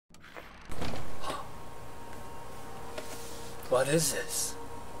What is this?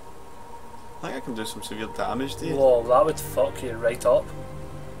 I think I can do some severe damage to you. Whoa, that would fuck you right up.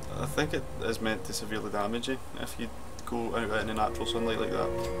 I think it is meant to severely damage you if you go out in the natural sunlight like that.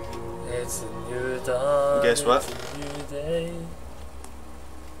 It's a new dawn. And guess what? It's a new day.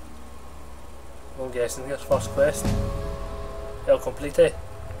 I'm guessing here's first quest. El complete.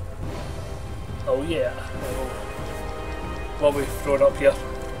 Oh yeah. What have we thrown up here?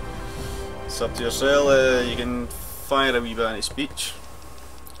 It's up to yourself. You can fire a wee bit of speech.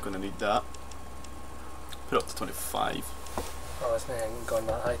 Gonna need that. Put it up to 25. Oh, isn't it gone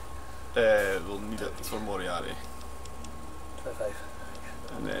that high? We'll need it for Moriarty. 25.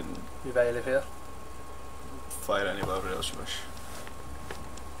 And then We buy elevator. fire anywhere else you wish.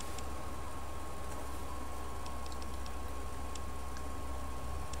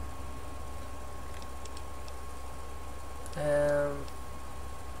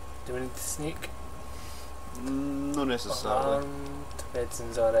 Do we need to sneak? Not necessarily. Armed,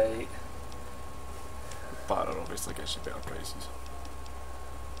 medicine's alright. Barter obviously gets you better prices.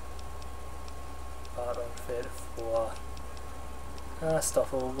 Barter, 34.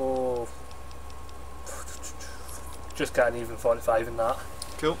 Stuff will go. Just got an even 45 in that.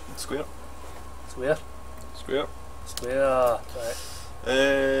 Cool, square. Square? Square. Square,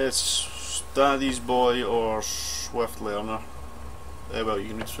 right. Daddy's boy or Swift Learner. Well, you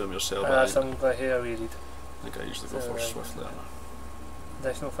can read through them yourself. Some right here we read. I think I usually go for Swift Learner.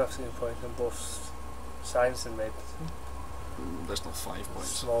 Additional 15 points in both science and medicine. Additional 5 points.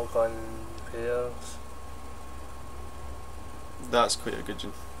 Small gun pairs. That's quite a good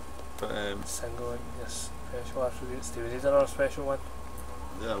one. But Single one, yes. Special attributes. Do we need another special one?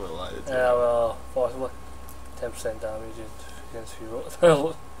 yeah, well, I did. Yeah, well, possibly. 10% damage against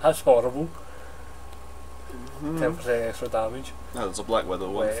fuel. That's horrible. 10% extra damage. Yeah, there's a Black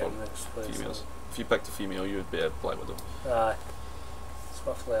Widow one Wait, for females. If you picked a female, you would be a Black Widow. Aye.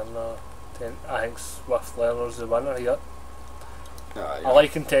 Swift Learner. I think Swift Learner's the winner here. Yeah. I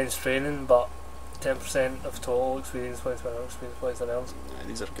like intense training, but 10% of total experience points, whatever experience points are earned. Yeah,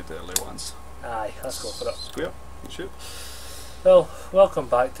 these are good early ones. Aye, let's go for it. Square. Shoot. Well, welcome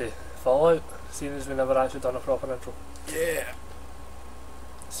back to Fallout, seeing as we never actually done a proper intro. Yeah.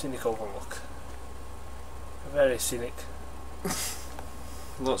 Scenic Overlook. Very scenic.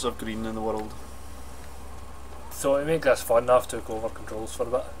 Lots of green in the world. So to make this fun, I've took over controls for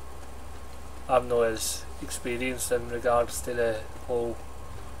a bit. I'm not as experienced in regards to the whole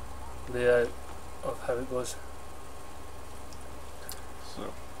layout of how it goes. So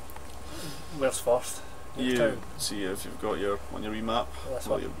Where's first? you see if you've got your on your remap. This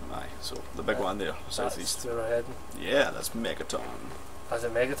Well, one. aye. So the big one there, southeast. That's where we're heading. Yeah, that's Megaton. As a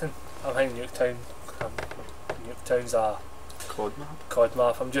Megaton, I'm thinking Nuketown. Nuketown's a Cod map. COD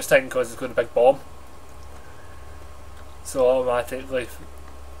map. I'm just thinking because it's got a big bomb. So automatically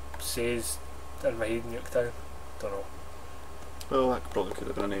says in my head Nuketown. Don't know. Well, that probably could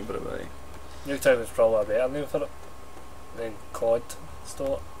have been a name for it, but Nuketown is probably a better name for it than COD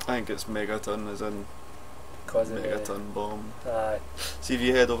stole I think it's Megaton as in because Megaton bomb. Aye, See if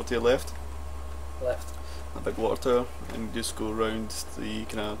you head over to your left, left. a big water tower, and just go round the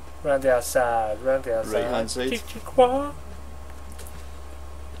kind of Round the outside, round the outside. right hand side, Chick, chick, wah.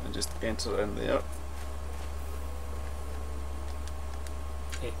 and just enter in there.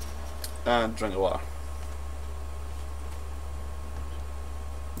 Hey. And drink of water.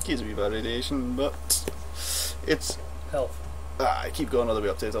 Gives a wee bit of radiation, but it's Health. I keep going all the way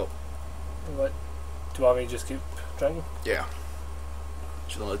up to the top. What? Do you want me to just keep drinking? Yeah.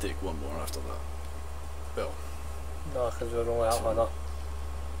 Should only take one more after that. Well, No, because we're only half enough.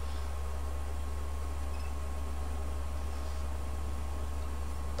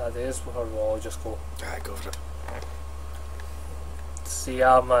 That is before we'll all just go. go for it. See,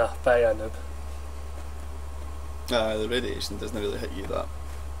 I'm a bit of a noob. The radiation doesn't really hit you that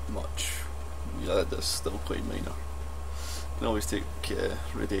much. Yeah, that's still quite minor. You can always take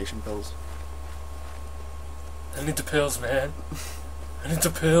radiation pills. I need the pills, man. I need the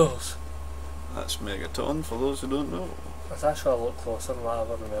pills. That's Megaton for those who don't know. That's actually a lot closer than what I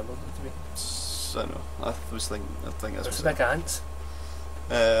ever remembered it to be. I know. I think that's There's big ants.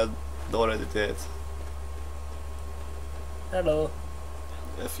 they're already dead. Hello.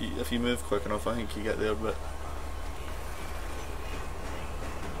 If you move quick enough, I think you get there, but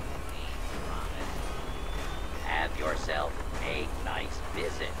Have yourself a nice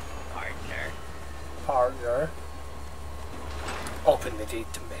visit, partner. Partner. Open the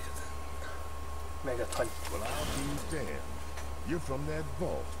gate to Megaton. Well, I'll be damned. You're from that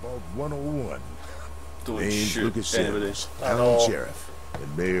vault, Vault 101. don't Name's shoot Lucas anybody. Sims, I know. town sheriff,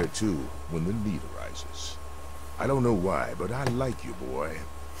 and mayor too when the need arises. I don't know why, but I like you, boy.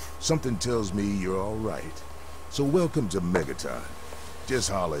 Something tells me you're all right. So welcome to Megaton.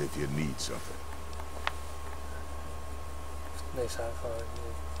 Just holler if you need something. Nice hat for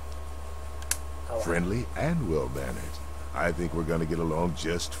you. Friendly and well-mannered. I think we're gonna get along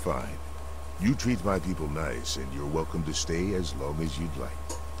just fine. You treat my people nice, and you're welcome to stay as long as you'd like.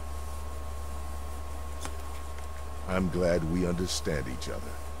 I'm glad we understand each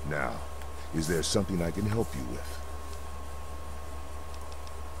other. Now, is there something I can help you with?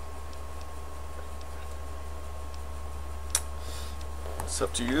 It's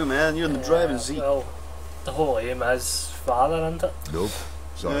up to you, man. You're in the driving seat. Well, the whole aim is father, isn't it? Nope.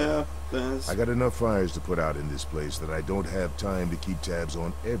 Sorry. Yeah, there's... I got enough fires to put out in this place that I don't have time to keep tabs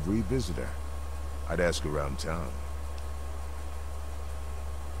on every visitor. I'd ask around town.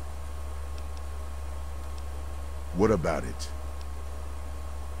 What about it?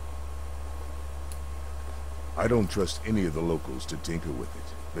 I don't trust any of the locals to tinker with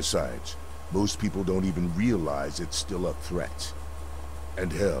it. Besides, most people don't even realize it's still a threat.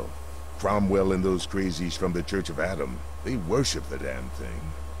 And hell, Cromwell and those crazies from the Church of Adam, they worship the damn thing.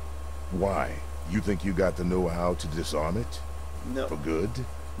 Why? You think you got the know-how to disarm it? No, For good?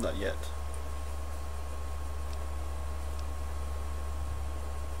 not yet.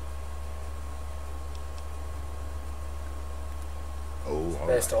 Oh, all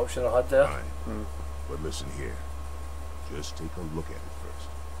Best right. option I had there. Fine. But listen here. Just take a look at it first.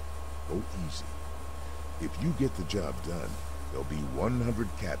 Go easy. If you get the job done, there'll be 100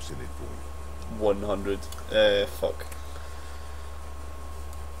 caps in it for you. 100. Fuck.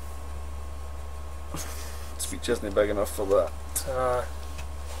 Speech isn't big enough for that.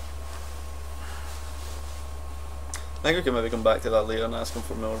 I think we can maybe come back to that later and ask him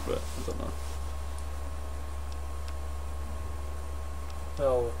for more, but I don't know.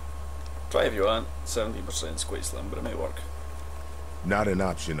 Well, Try if you want. 17% is quite slim, but it may work. Not an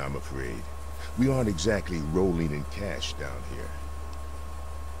option, I'm afraid. We aren't exactly rolling in cash down here.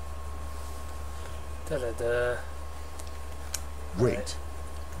 da-da-da. Great. Right.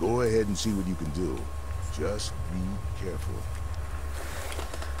 Go ahead and see what you can do. Just be careful.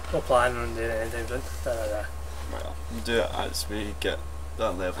 No plan on doing it anytime soon. Da-da-da. Well, do it as we get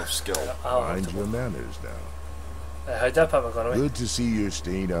that level of skill. I'll have Mind to your go. manners now. How did I put my gun away? Good to see you're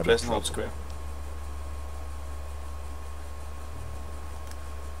staying out Press of hold trouble. square.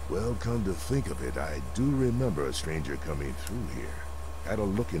 Well, come to think of it, I do remember a stranger coming through here. Had a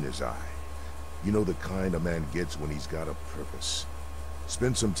look in his eye. You know the kind a man gets when he's got a purpose.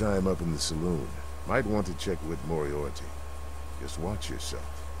 Spend some time up in the saloon. Might want to check with Moriarty. Just watch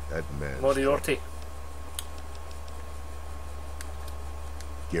yourself. That man. Moriarty.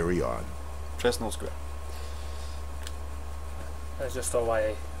 Carry on. Press hold square. That's just all why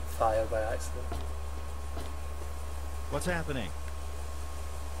I fired by accident. What's happening?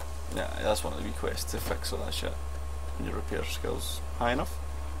 Yeah, that's one of the wee quests to fix all that shit. And your repair skills high enough?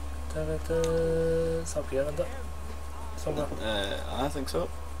 Da-da-da. It's up here, isn't it? Somewhere. I think so.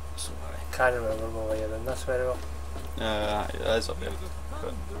 So, Can't remember my way around this very well. it is up there.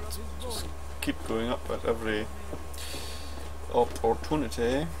 But just keep going up at every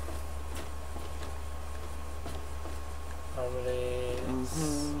opportunity. Armory.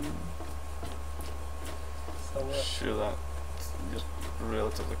 Somewhere. Sure that you're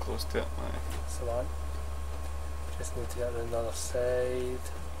relatively close to it. Aye. So on. Just need to get around the other side.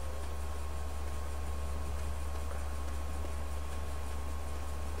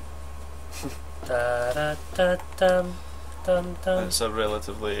 Da da da dum dum dum. It's a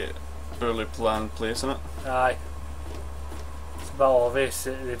relatively poorly planned place, isn't it? Aye. It's a bit obvious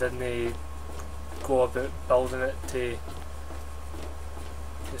that they didn't go about building it to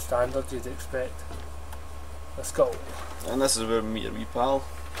the standard you'd expect. Let's go. And this is where we meet your wee pal.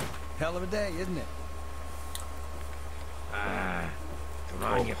 Hell of a day, isn't it? Come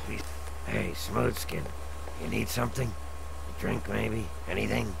on, you piece. Hey, Smoothskin. You need something? A drink, maybe?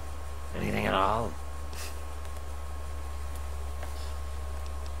 Anything? Anything at all?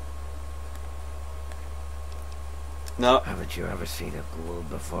 No, Haven't you ever seen a ghoul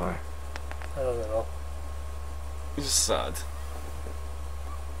before? I don't know. he's just sad.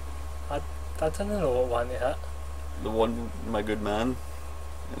 I don't know what one to hit. The one, my good man,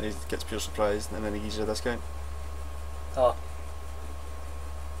 and he gets pure surprised, and then he gives you a discount. Oh,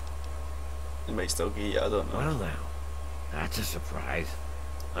 He might still get you, I don't know. Well now, that's a surprise.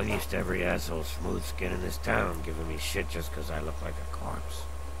 I'm used to every asshole Smoothskin in this town giving me shit just 'cause I look like a corpse.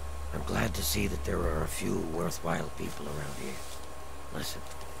 I'm glad to see that there are a few worthwhile people around here. Listen,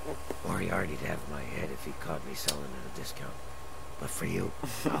 Moriarty'd have my head if he caught me selling at a discount. But for you,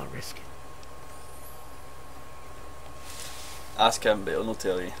 I'll risk it. Ask him, but he'll not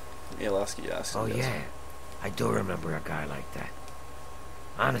tell you. He'll ask you, ask him. Oh yeah, I do remember a guy like that.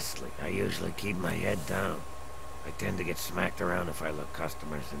 Honestly, I usually keep my head down. I tend to get smacked around if I look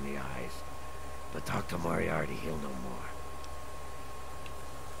customers in the eyes. But Dr. Moriarty, he'll know more.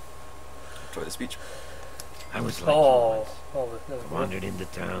 Try the speech. I was like Oh, you once. there's I wandered into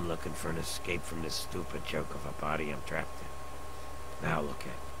town looking for an escape from this stupid joke of a body I'm trapped in. Now look at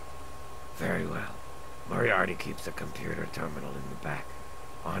it. Very well. Moriarty keeps the computer terminal in the back.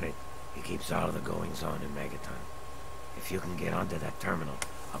 On it, he keeps all of the goings-on in Megaton. If you can get onto that terminal,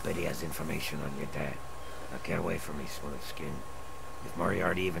 I'll bet he has information on your dad. Now get away from me, smooth skin. If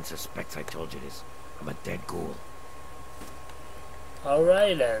Moriarty even suspects I told you this, I'm a dead ghoul.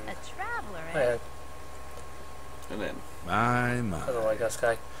 alright then. A traveler, eh? Yeah, And then, My, I don't like this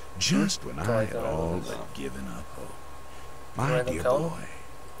guy. Just when I Like, had all but given up hope. My Random dear count? boy,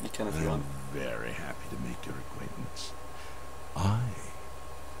 you can if I you am want. very happy to make your acquaintance. I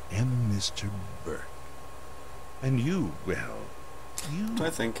am Mr. Burke. And you, well, you I'm trying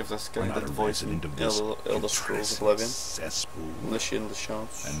to think if this guy are not did a the voice in resident of this Elder Scrolls putrescent Oblivion. cesspool, Mission the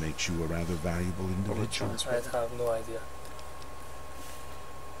chance. and makes you a rather valuable Or the individual. chance. I have no idea.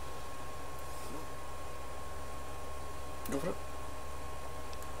 Go for it.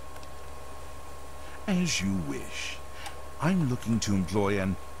 As you wish. I'm looking to employ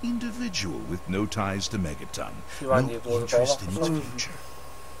an individual with no ties to Megaton, You want no to blow the interest in ball its off? future.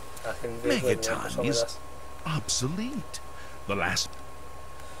 I can vaguely remember Megaton some of is this. obsolete. The last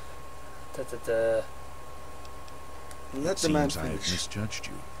Let the man seems I have finish. misjudged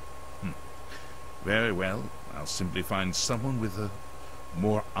you. Very well. I'll simply find someone with a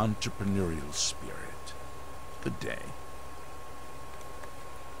more entrepreneurial spirit. Good day.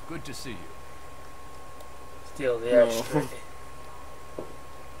 Good to see you. Steal the No. airstream.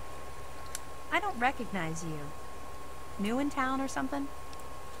 I don't recognize you. New in town or something?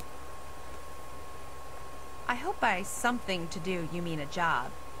 I hope by something to do you mean a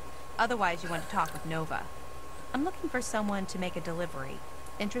job. Otherwise you want to talk with Nova. I'm looking for someone to make a delivery.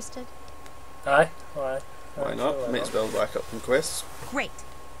 Interested? Aye, alright. Why not? Might as well rack up some quests. Great.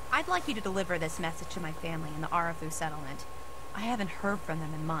 I'd like you to deliver this message to my family in the E002 settlement. I haven't heard from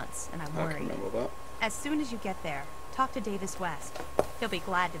them in months, and I'm I can worried. remember that. As soon as you get there, talk to Davis West. He'll be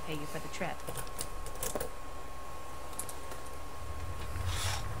glad to pay you for the trip.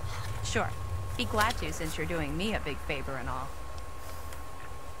 Sure. Be glad to, since you're doing me a big favor and all.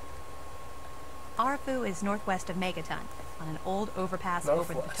 E002 is northwest of Megaton, on an old overpass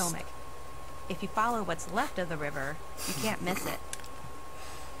over the Northwest. Potomac. If you follow what's left of the river, you can't miss it.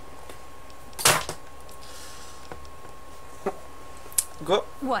 Go.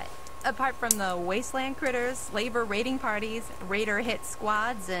 What? Apart from the wasteland critters, labor raiding parties, raider hit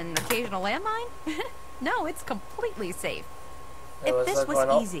squads, and occasional landmine? No, it's completely safe. If this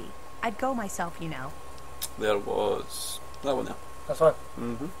was easy, I'd go myself, you know. There was that one there. That's fine.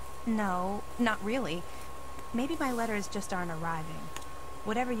 Mm-hmm. No, not really. Maybe my letters just aren't arriving.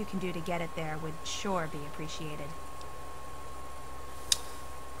 Whatever you can do to get it there would sure be appreciated.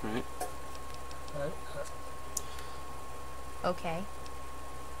 Right. Right. Okay.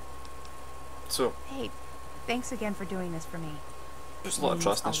 So, Hey, thanks again for doing this for me. there's It a lot of means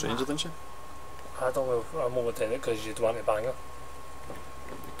trust in a a stranger, lot. don't you? I don't know if I'm only doing it because you'd want to bang her.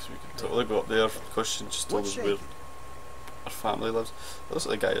 Because we could totally go up there because she just told us where her family lives. That looks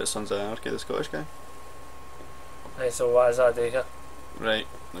like the guy at Sons of Anarchy, the Scottish guy. Right, so what is that do here? Right,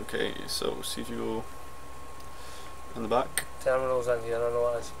 okay, so see if you go in the back. Terminals in here, I know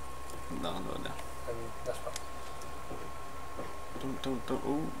what it is. No, no. And this one. Don't.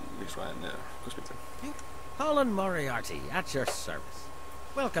 Oh, he's right in there. Go speak to him. Colin Moriarty, at your service.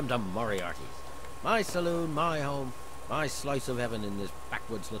 Welcome to Moriarty's. My saloon, my home, my slice of heaven in this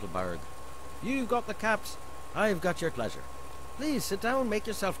backwoods little burg. You've got the caps, I've got your pleasure. Please sit down, make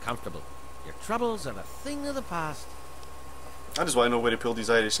yourself comfortable. Your troubles are a thing of the past. I just want to know where he pulled his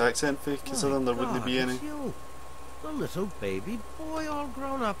Irish accent for, considering there wouldn't God, be any. it's you. The little baby boy all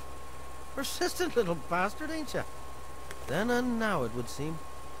grown up. Persistent little bastard, ain't you? Then and now, it would seem.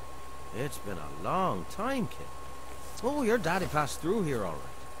 It's been a long time, kid. Oh, your daddy passed through here all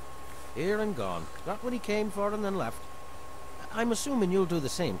right. Here and gone. Got what he came for and then left. I'm assuming you'll do the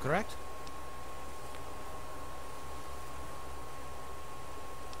same, correct?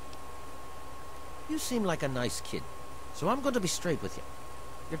 You seem like a nice kid, so I'm going to be straight with you.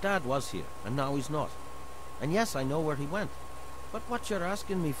 Your dad was here, and now he's not. And yes, I know where he went. But what you're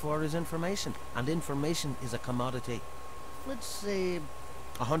asking me for is information, and information is a commodity. Let's say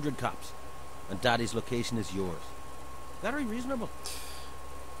 100 cops, and Daddy's location is yours. Very reasonable.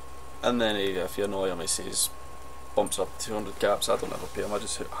 And then if you annoy him, he says, bumps up 200 caps. I don't ever pay them, I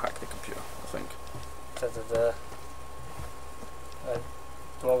just hack the computer, I think.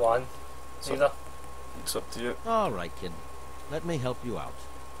 Don't want either. It's up to you. Alright, kid. Let me help you out.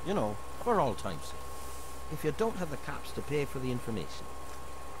 You know, for all time's sake. If you don't have the caps to pay for the information,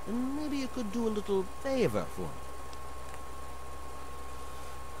 then maybe you could do a little favour for me.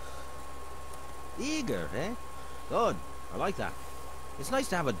 Eager, eh? Good. I like that. It's nice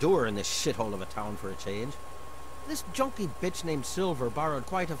to have a doer in this shithole of a town for a change. This junky bitch named Silver borrowed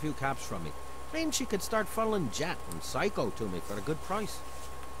quite a few caps from me. Claimed she could start funneling Jet and Psycho to me for a good price.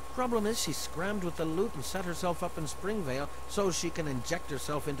 Problem is, she scrammed with the loot and set herself up in Springvale so she can inject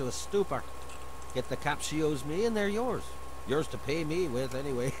herself into a stupor. Get the caps she owes me and they're yours. Yours to pay me with,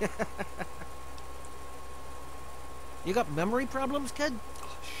 anyway. You got memory problems, kid?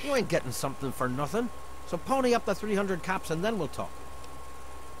 You ain't getting something for nothing. So pony up the 300 caps and then we'll talk.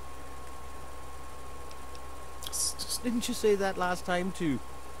 Didn't you say that last time, too?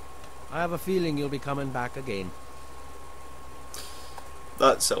 I have a feeling you'll be coming back again.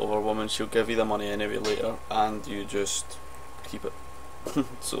 That Silver woman, she'll give you the money anyway later, and you just keep it.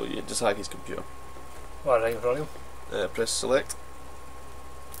 So you just hack his computer. What, right in front of him? Press select,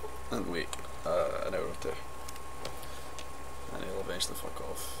 and wait an hour or two. And he'll eventually fuck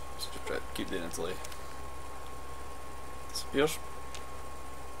off. So just keep doing it until he disappears.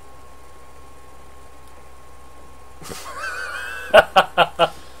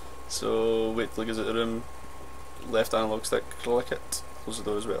 So wait till he goes out the room, left analog stick, click it, close the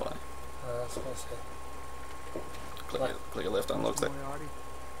door as well. That's what I say. Click your left analog stick.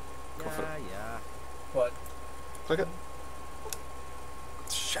 Go for it. Yeah. What? Click it.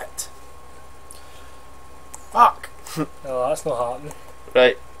 Shit. Fuck! No, that's not happening.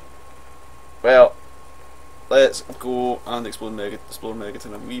 Right. Well, let's go and explore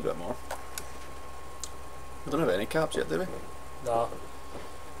Megaton a wee bit more. We don't have any caps yet, do we? No.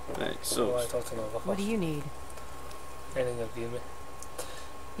 Right, so... What do you need? Anything you'll give me.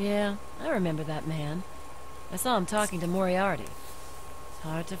 Yeah, I remember that man. I saw him talking to Moriarty. It's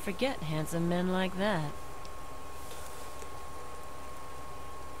hard to forget handsome men like that.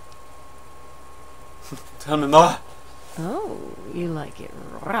 Tell me more! Oh, you like it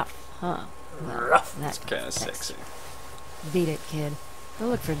rough, huh? Well, Rough? It's kinda sexy. Beat it, kid. Go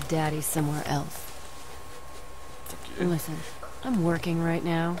look for Daddy somewhere else. Fuck you. Listen, I'm working right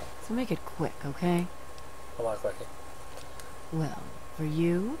now, so make it quick, okay? I'm not quickie. Well, for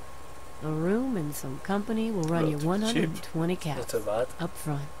you, a room and some company will run you 120 Not caps too bad. up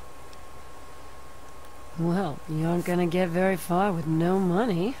front. Well, you aren't gonna get very far with no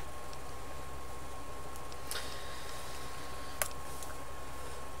money.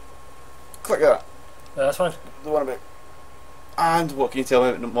 Click that. Yeah, that's fine. The one about... And what can you tell me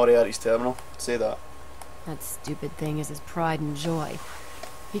about Moriarty's terminal? Say that. That stupid thing is his pride and joy.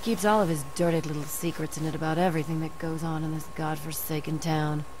 He keeps all of his dirty little secrets in it about everything that goes on in this godforsaken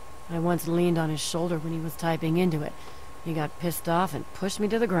town. I once leaned on his shoulder when he was typing into it. He got pissed off and pushed me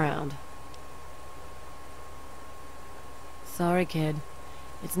to the ground. Sorry, kid.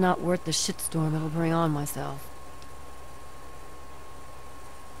 It's not worth the shitstorm it'll bring on myself.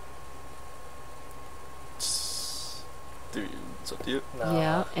 It's up to you. No.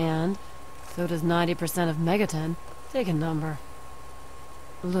 Yeah, and so does 90% of Megaton. Take a number.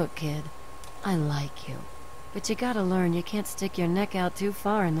 Look, kid, I like you. But you gotta learn you can't stick your neck out too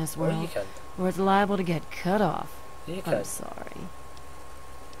far in this Well, you world, can. or it's liable to get cut off. You can. I'm sorry.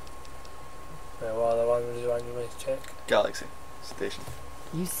 Right, what other one would you want me to check? Galaxy Station.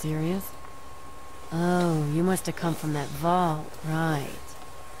 You serious? Oh, you must have come from that vault, right.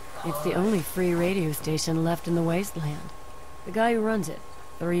 It's the only free radio station left in the wasteland. The guy who runs it,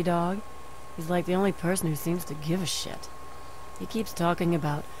 Three Dog, he's like the only person who seems to give a shit. He keeps talking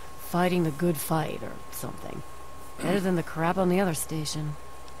about fighting the good fight or something. Better than the crap on the other station.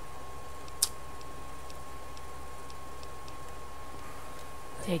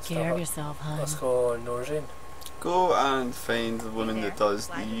 Take care of yourself, hon. Let's go Norzine. Go and find the woman that does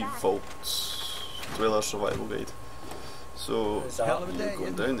the Vault Dweller Survival Guide. So, Is that- Hell of a you're day,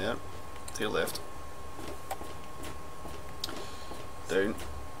 going isn't down there, to your left. Down,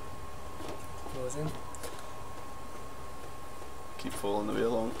 Norzine. keep following the way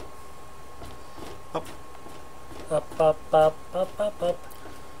along. Up. Up, up, up, up, up, up.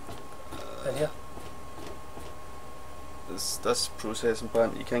 In here. This processing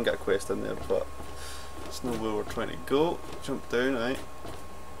plant, you can get a quest in there, but it's not where we're trying to go. Jump down, right?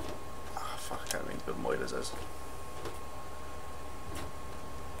 Ah, fuck, I can't remember where Moira's is.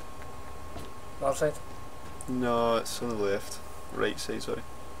 Left side. No, it's on the left. Right side, sorry.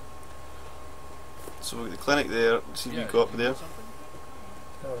 So we've got the clinic there. See if you got up there.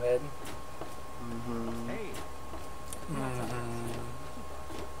 Go ahead. Hey.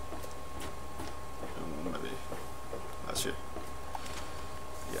 Maybe that's you.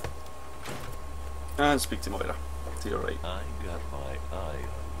 Yeah. And speak to Moira. To your right. I got my eye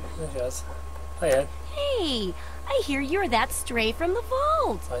on There she is. Hiya. Hey, I hear you're that stray from the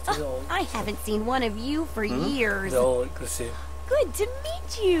vault. I haven't seen one of you for years. They all look the same. Good to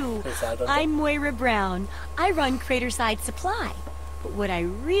meet you. I'm Moira Brown. I run Craterside Supply. But what I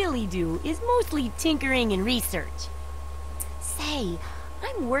really do is mostly tinkering and research. Say,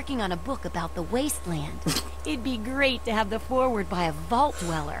 I'm working on a book about the wasteland. It'd be great to have the foreword by a vault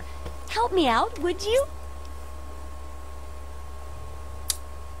dweller. Help me out, would you?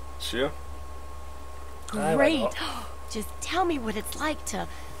 Sure. Great. Just tell me what it's like to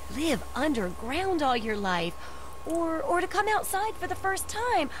live underground all your life, or to come outside for the first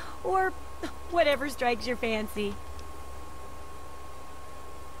time, or whatever strikes your fancy.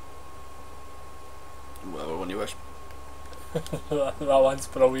 Whatever one you wish. That one's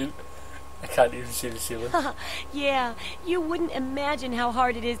brilliant. I can't even see the ceiling. Yeah, you wouldn't imagine how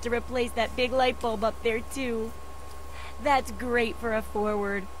hard it is to replace that big light bulb up there, too. That's great for a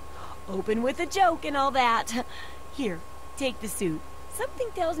forward. Open with a joke and all that. Here, take the suit. Something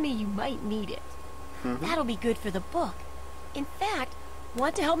tells me you might need it. That'll be good for the book. In fact,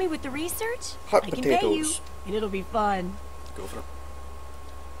 want to help me with the research? Hot I can potatoes. pay you, and it'll be fun. Go for it.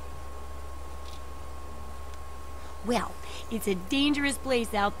 Well, it's a dangerous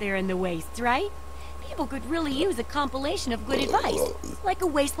place out there in the wastes, right? People could really use a compilation of good advice, like a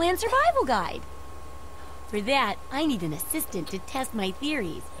wasteland survival guide. For that, I need an assistant to test my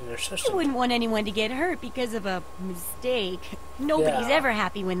theories. You wouldn't want anyone to get hurt because of a mistake. Nobody's ever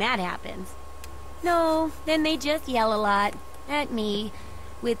happy when that happens. No, then they just yell a lot at me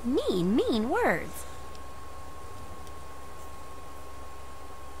with mean words.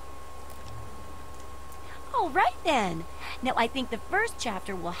 All right then. Now I think the first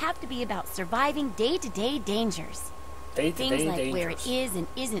chapter will have to be about surviving day-to-day dangers. Things like where it is and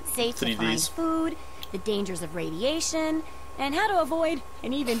isn't safe to find food, the dangers of radiation, and how to avoid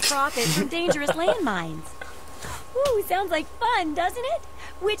and even profit from dangerous landmines. Ooh, sounds like fun, doesn't it?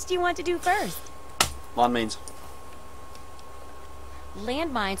 Which do you want to do first? Landmines.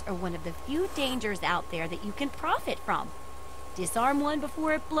 Landmines are one of the few dangers out there that you can profit from. Disarm one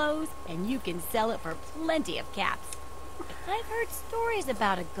before it blows, and you can sell it for plenty of caps. I've heard stories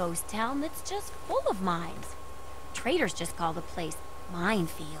about a ghost town that's just full of mines. Traders just call the place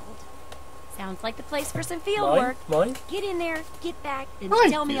Minefield. Sounds like the place for some field work. Mine? Get in there, get back, and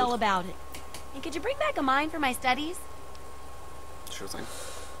tell me all about it. And could you bring back a mine for my studies? Sure thing.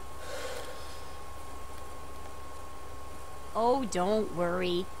 Oh, don't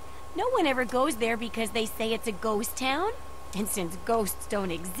worry. No one ever goes there because they say it's a ghost town. And since ghosts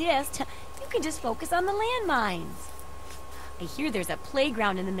don't exist, you can just focus on the landmines. I hear there's a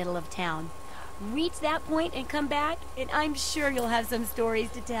playground in the middle of town. Reach that point and come back, and I'm sure you'll have some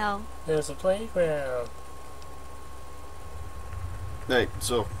stories to tell. There's a playground. Right,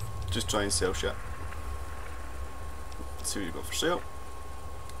 so just try and sell shit. See what you got for sale.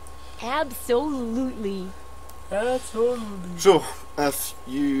 Absolutely. Absolutely. So, if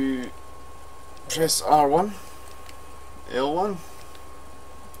you press R1, L1,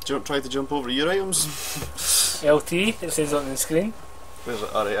 try to jump over your items. LT, it says on the screen. Where's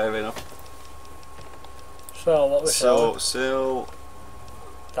it? Alright, I right enough. So what was sell.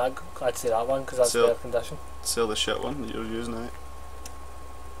 I'd say that one because that's better condition. Sell the shit one that you're using now.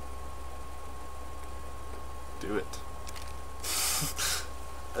 Do it.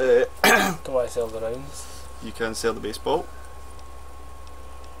 Do I sell the rounds? You can sell the baseball.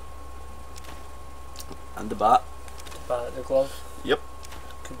 And the bat. The bat, the glove. Yep.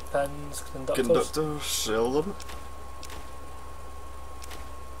 Pins, conductors. Conductors, sell them.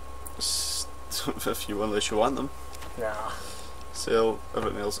 If you unless you want them. Nah. Sell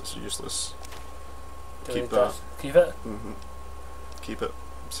everything else that's useless. Keep that. Keep it? Keep it.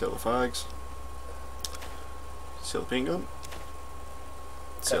 Sell the fags. Sell the paint gun.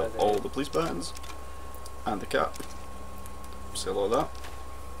 Sell all the police buttons. And the cap. Sell all that.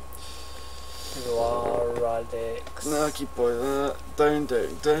 Radix. Nah, keep all that. Down.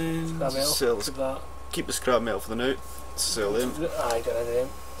 Scrap metal. Sell keep that. Keep the scrap metal for the now. Sell them. Aye, get rid of them.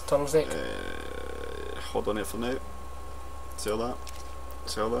 Tunnel snake. Hold on here for now. Sell that.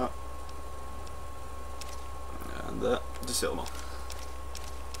 Sell that. And that. Just sell them all.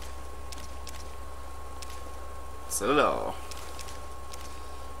 Sell it all.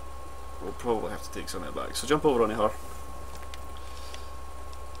 We'll probably have to take some of it back. So jump over onto her.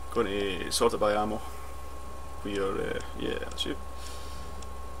 Going to sort it by ammo. We are, yeah, that's you.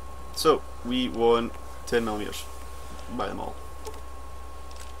 So, we want 10mm. Buy them all.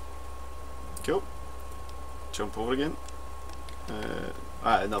 Cool. Jump over again.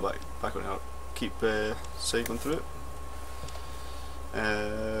 No, back on it. Keep cycling through it.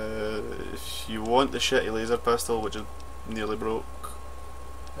 If you want the shitty laser pistol, which is nearly broke,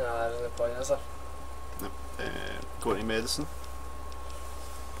 nah, there's no point, is there? nope. Go into medicine.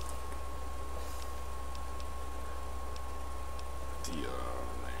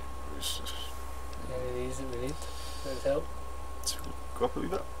 Any of these that we need? That would help. So go up a wee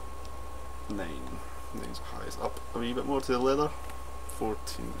bit. 9. 9's highest. Up a wee bit more to the leather.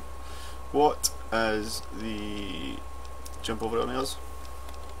 14. What is the jump over on us?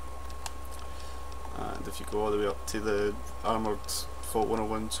 And if you go all the way up to the armoured Vault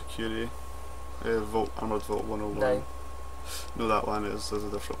 101 security, armoured Vault 101. 9. No, that one is. There's a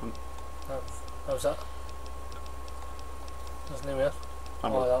different one. How's that? There's nowhere.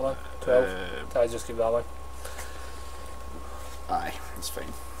 Armoured, Oh, that one. 12. I just keep that one. Aye, that's fine.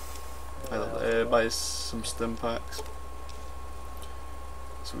 Yeah, Buy some stim packs.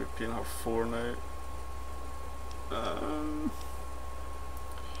 So we're paying her 4 now.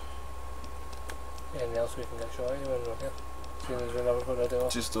 Anything else we can get shot at when we're here? Seeing as we never got rid of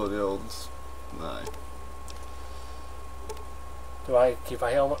it. Just all the old. Aye. Do I keep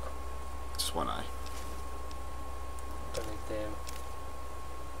a helmet? Just one eye. Don't need them.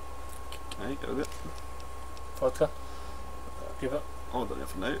 Aye, got it. Vodka? Keep it. All done it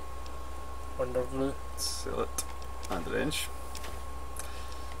for now. Wonder Blue. Sell it. And the wrench.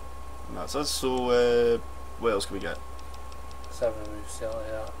 And that's us. So, what else can we get? 7 we sell it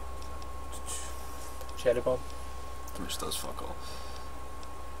here. Cherry Bomb. Which does fuck all.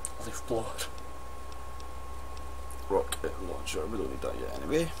 Leaf Blower. Rocket launcher, we don't need that yet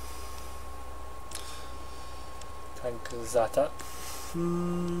anyway. Think is that it?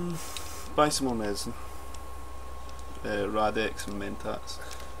 Buy some more medicine. Radex and Mentats.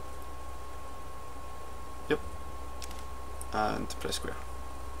 Yep. And press square.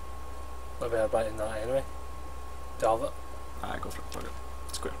 I better biting that anyway. Delve it. Aye, go for it, fuck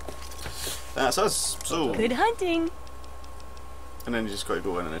it. Square. That's us. So, Good hunting. and then you just got to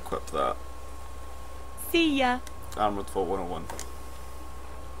go in and equip that See ya. armoured Vault 101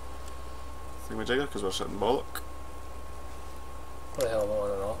 thingamajigger, because we're sitting bollock. What the hell am I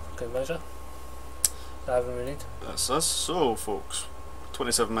on and off? Good measure. Everything we need. That's us. So, folks,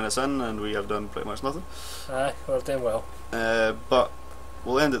 27 minutes in and we have done pretty much nothing. Aye, we're doing well. But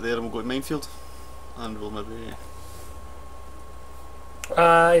we'll end it there and we'll go to Minefield and we'll maybe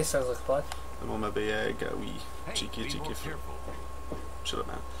Aye, sounds like a plan. get a wee cheeky food. Shut up,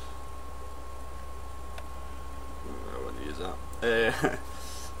 man. I wouldn't use that.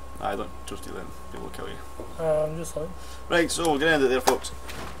 I don't trust you then. People will kill you. I'm just like. Right, so we're going to end it there, folks.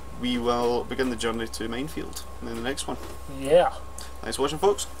 We will begin the journey to Minefield in the next one. Yeah. Thanks for watching,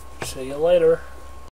 folks. See you later.